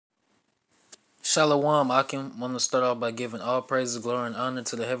Shalom, Akim. Want to start off by giving all praises, glory, and honor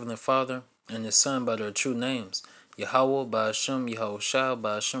to the Heavenly Father and His Son by their true names. Yahweh, by Hashem, Yahushua,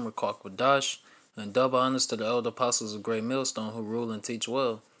 by Hashem, Rakak Wadash, and double honors to the elder apostles of Great Millstone who rule and teach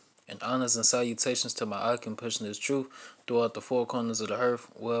well, and honors and salutations to my Akim pushing His truth throughout the four corners of the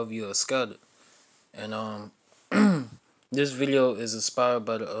earth, wherever you are scattered. And this video is inspired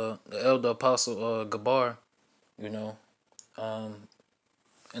by the elder apostle Gabar, you know.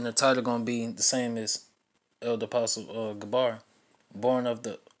 And the title gonna be the same as Elder Apostle Gabar, born of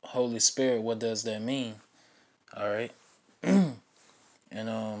the Holy Spirit. What does that mean? All right, and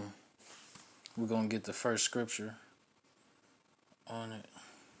we're gonna get the first scripture on it.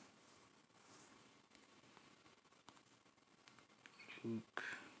 Luke.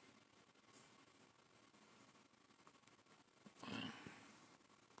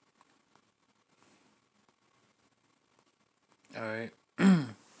 All right,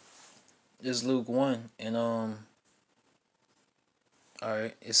 it's Luke 1, and all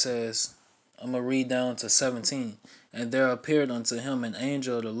right, it says, I'm gonna read down to 17. And there appeared unto him an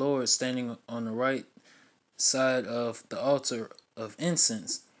angel of the Lord standing on the right side of the altar of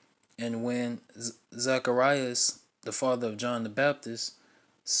incense. And when Zacharias, the father of John the Baptist,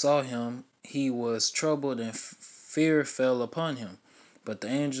 saw him, he was troubled, and fear fell upon him. But the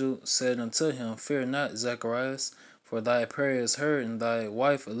angel said unto him, Fear not, Zacharias, for thy prayer is heard, and thy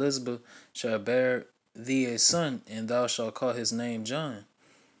wife Elizabeth shall bear thee a son, and thou shalt call his name John.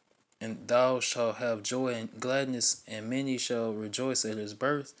 And thou shalt have joy and gladness, and many shall rejoice at his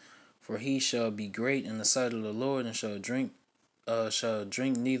birth, for he shall be great in the sight of the Lord, and shall drink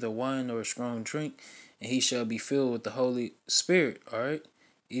neither wine nor strong drink, and he shall be filled with the Holy Spirit, all right,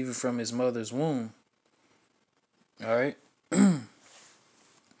 even from his mother's womb. All right. And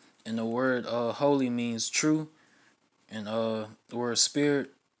the word holy means true, and the word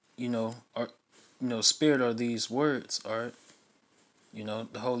spirit, spirit are these words, all right.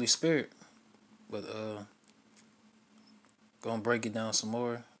 The Holy Spirit. But gonna break it down some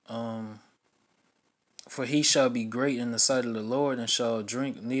more. For he shall be great in the sight of the Lord, and shall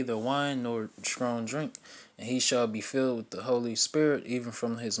drink neither wine nor strong drink, and he shall be filled with the Holy Spirit, even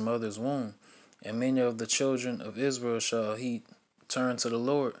from his mother's womb. And many of the children of Israel shall he turn to the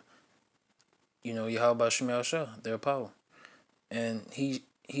Lord, Yahweh Shema Shah, their power. And he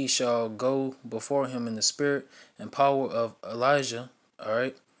shall go before him in the spirit and power of Elijah, all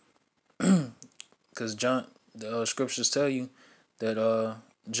right? Because the scriptures tell you that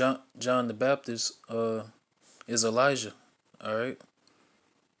John the Baptist is Elijah, all right?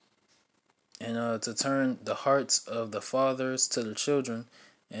 And to turn the hearts of the fathers to the children,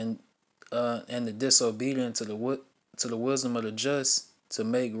 and the disobedient to the wisdom of the just, to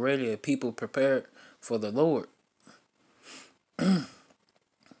make ready a people prepared for the Lord. And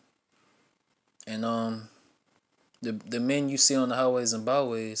the men you see on the highways and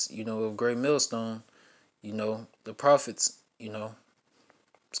byways, of Great Millstone, the prophets,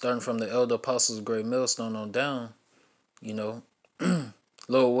 starting from the elder apostles of Great Millstone on down, Lord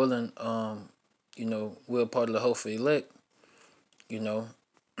willing, we're part of the hopeful elect,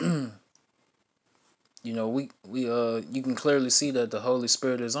 we you can clearly see that the Holy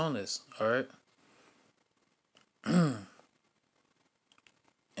Spirit is on us, all right?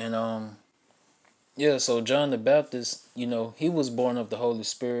 And yeah, so John the Baptist, he was born of the Holy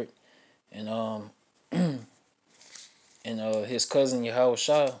Spirit, and and his cousin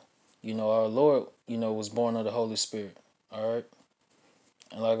Yahushua, our Lord, was born of the Holy Spirit, all right?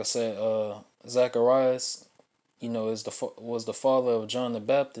 And like I said, Zacharias, was the father of John the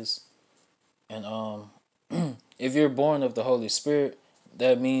Baptist. And if you're born of the Holy Spirit,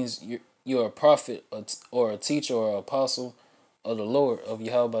 that means you're a prophet or a teacher or an apostle of the Lord, of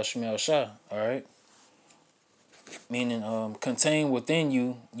Yahweh Shema Shah, all right? Meaning contained within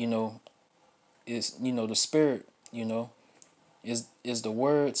you, is, the Spirit, is the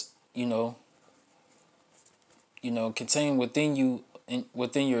words, contained within you, and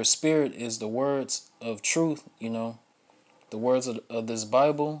within your spirit is the words of truth, the words of this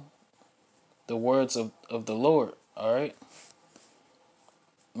Bible, the words of the Lord, all right?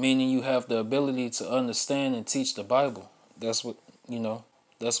 Meaning you have the ability to understand and teach the Bible. That's what,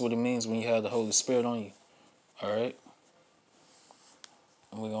 that's what it means when you have the Holy Spirit on you, all right?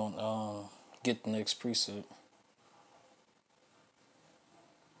 And we're going to get the next precept.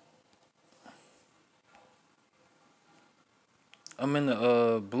 I'm in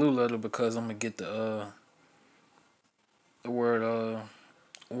the blue letter because I'm going to get the word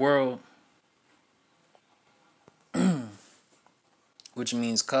world, which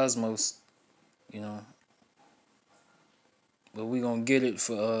means cosmos, but we're going to get it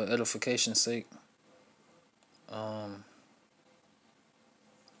for edification's sake. Um,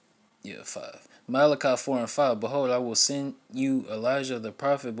 yeah, 5. Malachi 4 and 5. Behold, I will send you Elijah the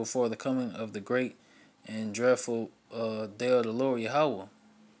prophet before the coming of the great and dreadful day of the Lord Yahweh.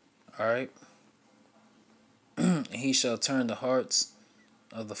 Alright? And he shall turn the hearts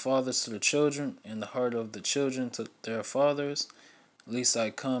of the fathers to the children, and the heart of the children to their fathers, lest I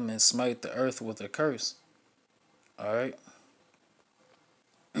come and smite the earth with a curse. Alright?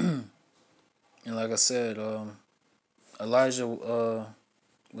 And like I said, Elijah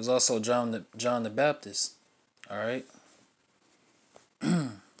was also John the Baptist. Alright? Let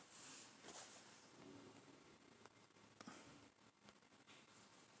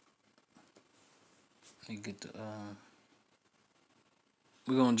me get the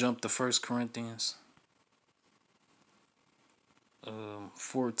we're gonna jump to 1 Corinthians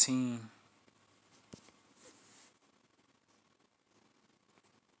 14.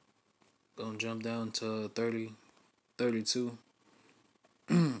 Gonna jump down to 30, 32.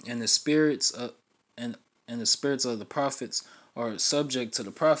 And the spirits and the spirits of the prophets are subject to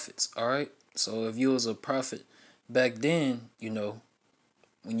the prophets. All right. So if you was a prophet back then,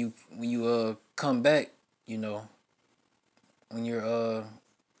 when you come back, when you're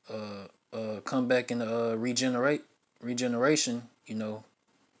come back in regeneration,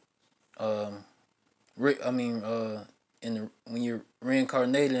 um when you're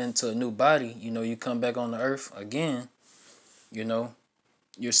reincarnated into a new body, you come back on the earth again, you know,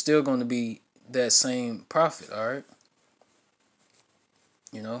 you're still going to be that same prophet, all right?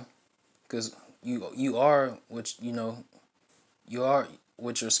 Because you are what you are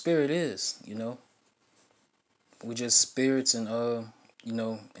what your spirit is. We just spirits and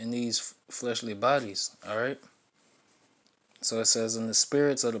in these fleshly bodies, all right? So it says, and the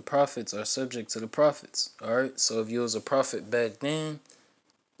spirits of the prophets are subject to the prophets, all right? So if you was a prophet back then,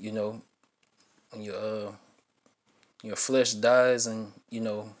 when your flesh dies and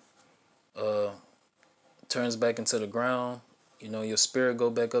uh turns back into the ground, your spirit go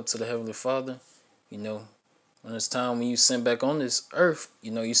back up to the Heavenly Father, you know, when it's time when you sent back on this earth,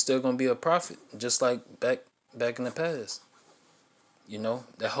 you still gonna be a prophet, just like back in the past.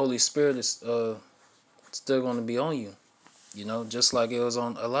 That Holy Spirit is still gonna be on you, just like it was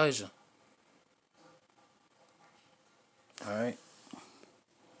on Elijah. All right.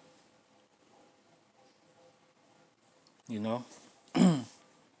 you know and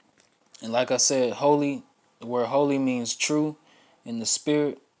like I said, holy, the word holy means true, and the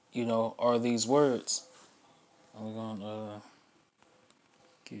spirit, are these words. We're gonna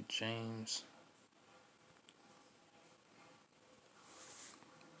get James.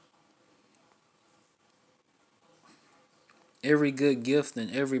 Every good gift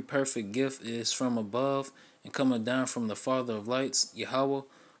and every perfect gift is from above and coming down from the Father of lights, Yahweh,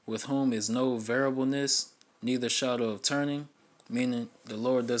 with whom is no variableness, neither shadow of turning, meaning the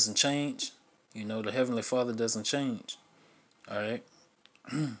Lord doesn't change. The Heavenly Father doesn't change. All right.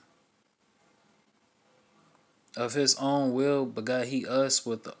 Of his own will begot he us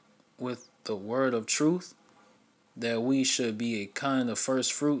with the word of truth, that we should be a kind of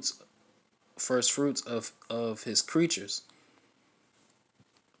first fruits of his creatures.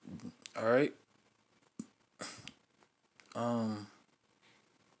 All right. Um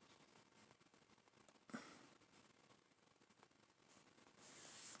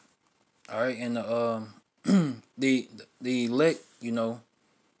all right, and the elect,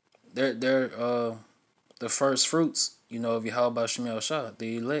 they're the first fruits, of Yahweh Shem Shah,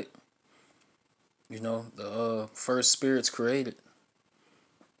 the elect, the first spirits created.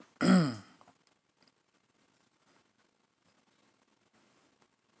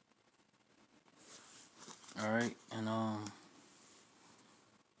 All right, and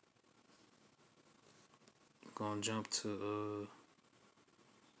gonna jump to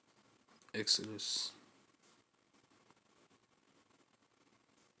Exodus.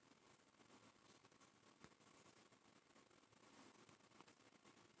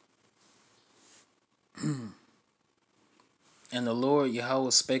 And the Lord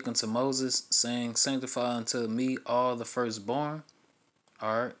Yahweh spake unto Moses, saying, sanctify unto me all the firstborn.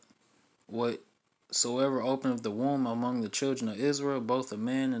 All right, whatsoever openeth the womb among the children of Israel, both of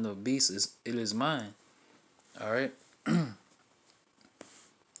man and of beasts, it is mine. All right, because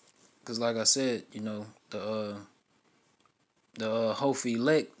like I said, the Hope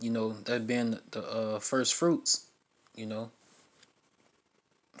elect, that being the first fruits, you know,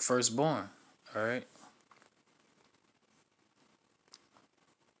 firstborn. All right,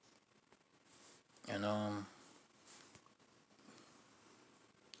 and I'm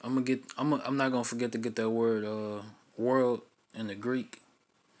not gonna forget to get that word world in the Greek.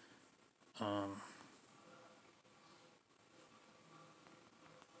 Um,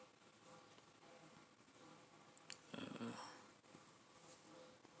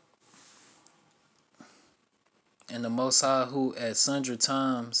 And the Most High, who at sundry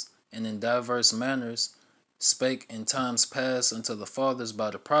times and in diverse manners spake in times past unto the fathers by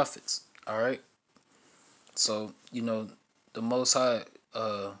the prophets. All right. So the Most High,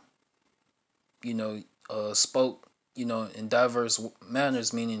 spoke, in diverse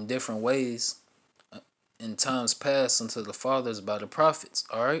manners, meaning different ways, in times past unto the fathers by the prophets.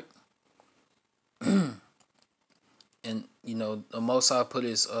 All right. And the Most High put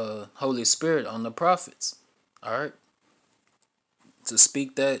His Holy Spirit on the prophets. All right. To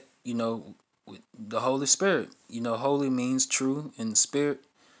speak that, with the Holy Spirit. Holy means true, and spirit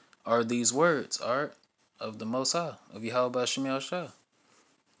are these words, all right, of the Most High, of Yahweh Shem Shah.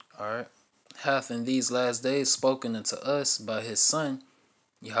 All right. Hath in these last days spoken unto us by His Son,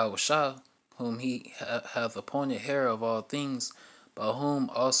 Yahweh Shah, whom He hath appointed heir of all things, by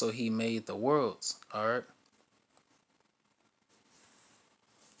whom also He made the worlds. All right.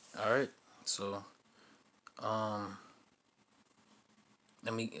 All right. So,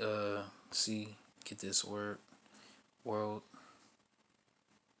 let me get this word world.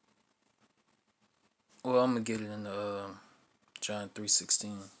 Well, I'm gonna get it in the John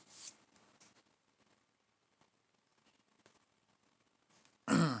 3:16.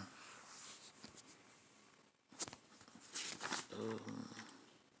 Yeah.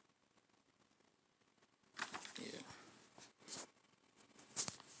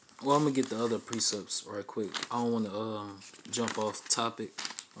 Well, I'm gonna get the other precepts right quick. I don't want to jump off topic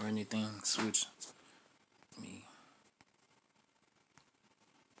or anything. Switch me.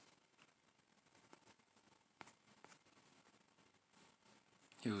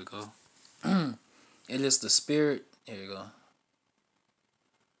 Here we go. It is the spirit. Here we go.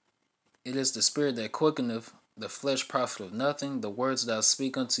 It is the spirit that quickeneth, the flesh profiteth nothing. The words that I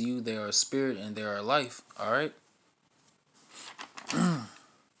speak unto you, they are spirit and they are life. All right.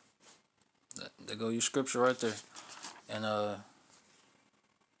 There go your scripture right there. And let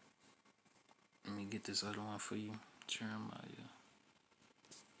me get this other one for you. Jeremiah.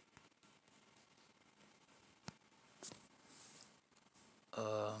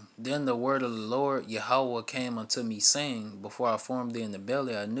 Then the word of the Lord Yahweh came unto me, saying, Before I formed thee in the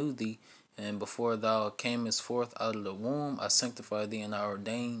belly, I knew thee, and before thou camest forth out of the womb, I sanctified thee, and I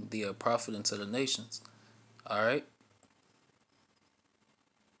ordained thee a prophet unto the nations. All right.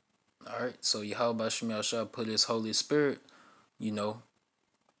 All right. So Yahweh Shem shall put His Holy Spirit,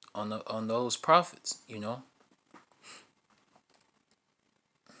 on those prophets.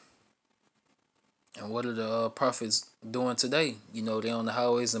 And what are the prophets doing today? They on the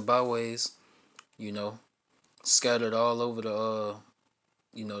highways and byways, scattered all over the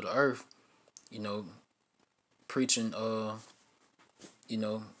earth, preaching,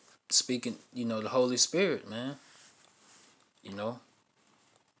 speaking, the Holy Spirit, man. And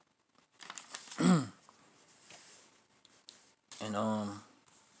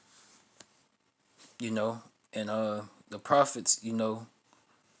and the prophets,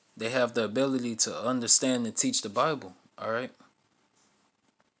 they have the ability to understand and teach the Bible. All right.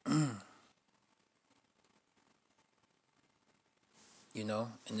 And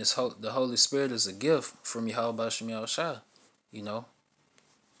the Holy Spirit is a gift from Yahweh Shem Shah. It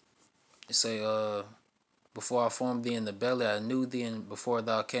say, before I formed thee in the belly, I knew thee, and before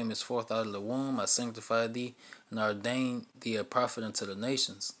thou camest forth out of the womb, I sanctified thee, and I ordained thee a prophet unto the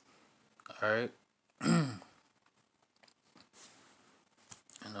nations. All right.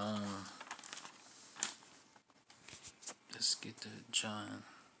 And let's get to John.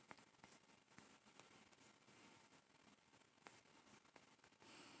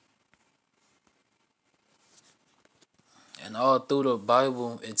 And all through the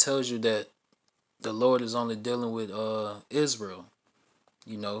Bible, it tells you that the Lord is only dealing with Israel.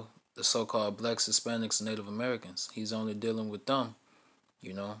 The so-called blacks, Hispanics, Native Americans. He's only dealing with them.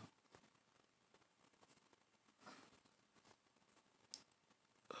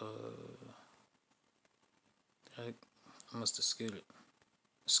 I must have skipped it.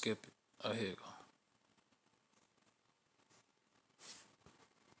 Skip it. Oh, here you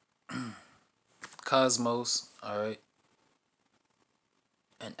go. Cosmos. All right.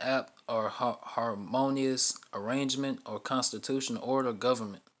 An apt or harmonious arrangement or constitutional order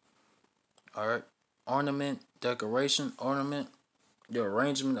government. All right. Ornament, decoration, ornament, the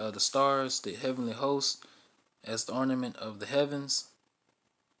arrangement of the stars, the heavenly host, as the ornament of the heavens,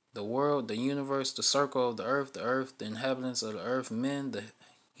 the world, the universe, the circle of the earth, the inhabitants of the earth, men, the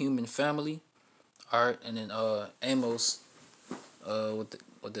human family. All right. And then Amos, what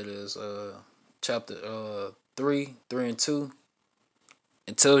that is, chapter 3 and 2.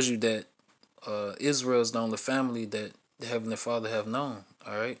 It tells you that Israel is the only family that the Heavenly Father have known.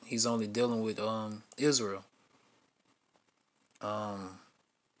 All right, He's only dealing with Israel. Um.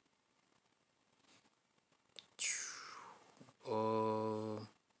 Uh,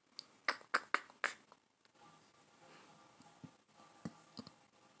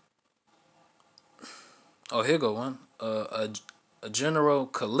 oh, here go one. A general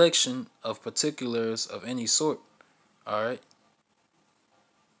collection of particulars of any sort. All right.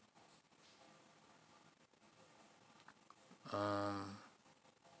 Um.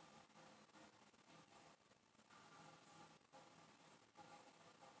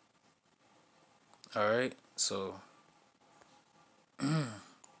 All right. So,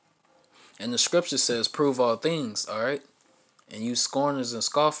 and the scripture says, "Prove all things." All right. And you scorners and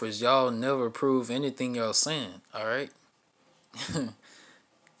scoffers, y'all never prove anything y'all saying. All right.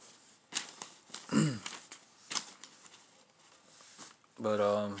 But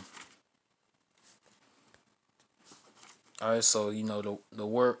all right. So the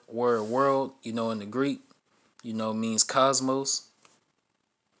word world, in the Greek, means cosmos.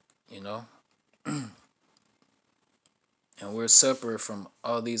 You know, and we're separate from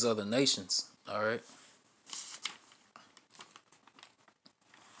all these other nations. All right.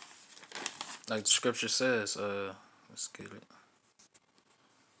 Like the scripture says. Let's get it.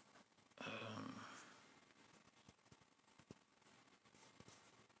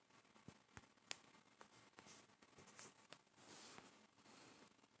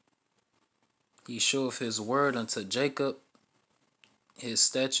 He showeth his word unto Jacob, his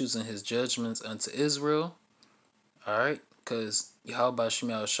statutes and his judgments unto Israel. All right, because Yahweh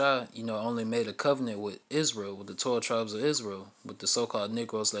Shemiah Shah, only made a covenant with Israel, with the 12 tribes of Israel, with the so-called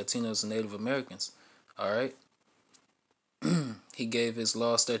Negroes, Latinos, and Native Americans. All right, he gave his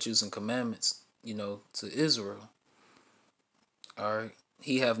law, statutes, and commandments, to Israel. All right,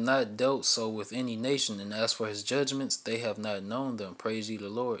 he have not dealt so with any nation, and as for his judgments, they have not known them. Praise ye the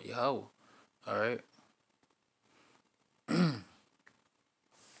Lord, Yahweh. All right. And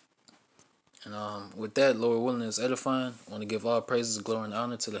with that, Lord willing is edifying. I want to give all praises, glory, and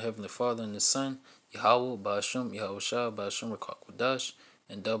honor to the Heavenly Father and His Son, Yahweh, Ba'ashem, Yahweh Shah, Ba'ashem, Rakakwadash,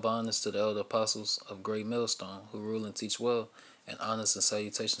 and double honors to the elder apostles of Great Millstone, who rule and teach well, and honors and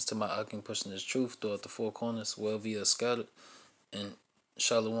salutations to my Akim pushing His truth throughout the four corners, well via scattered, and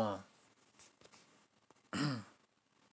Shalom.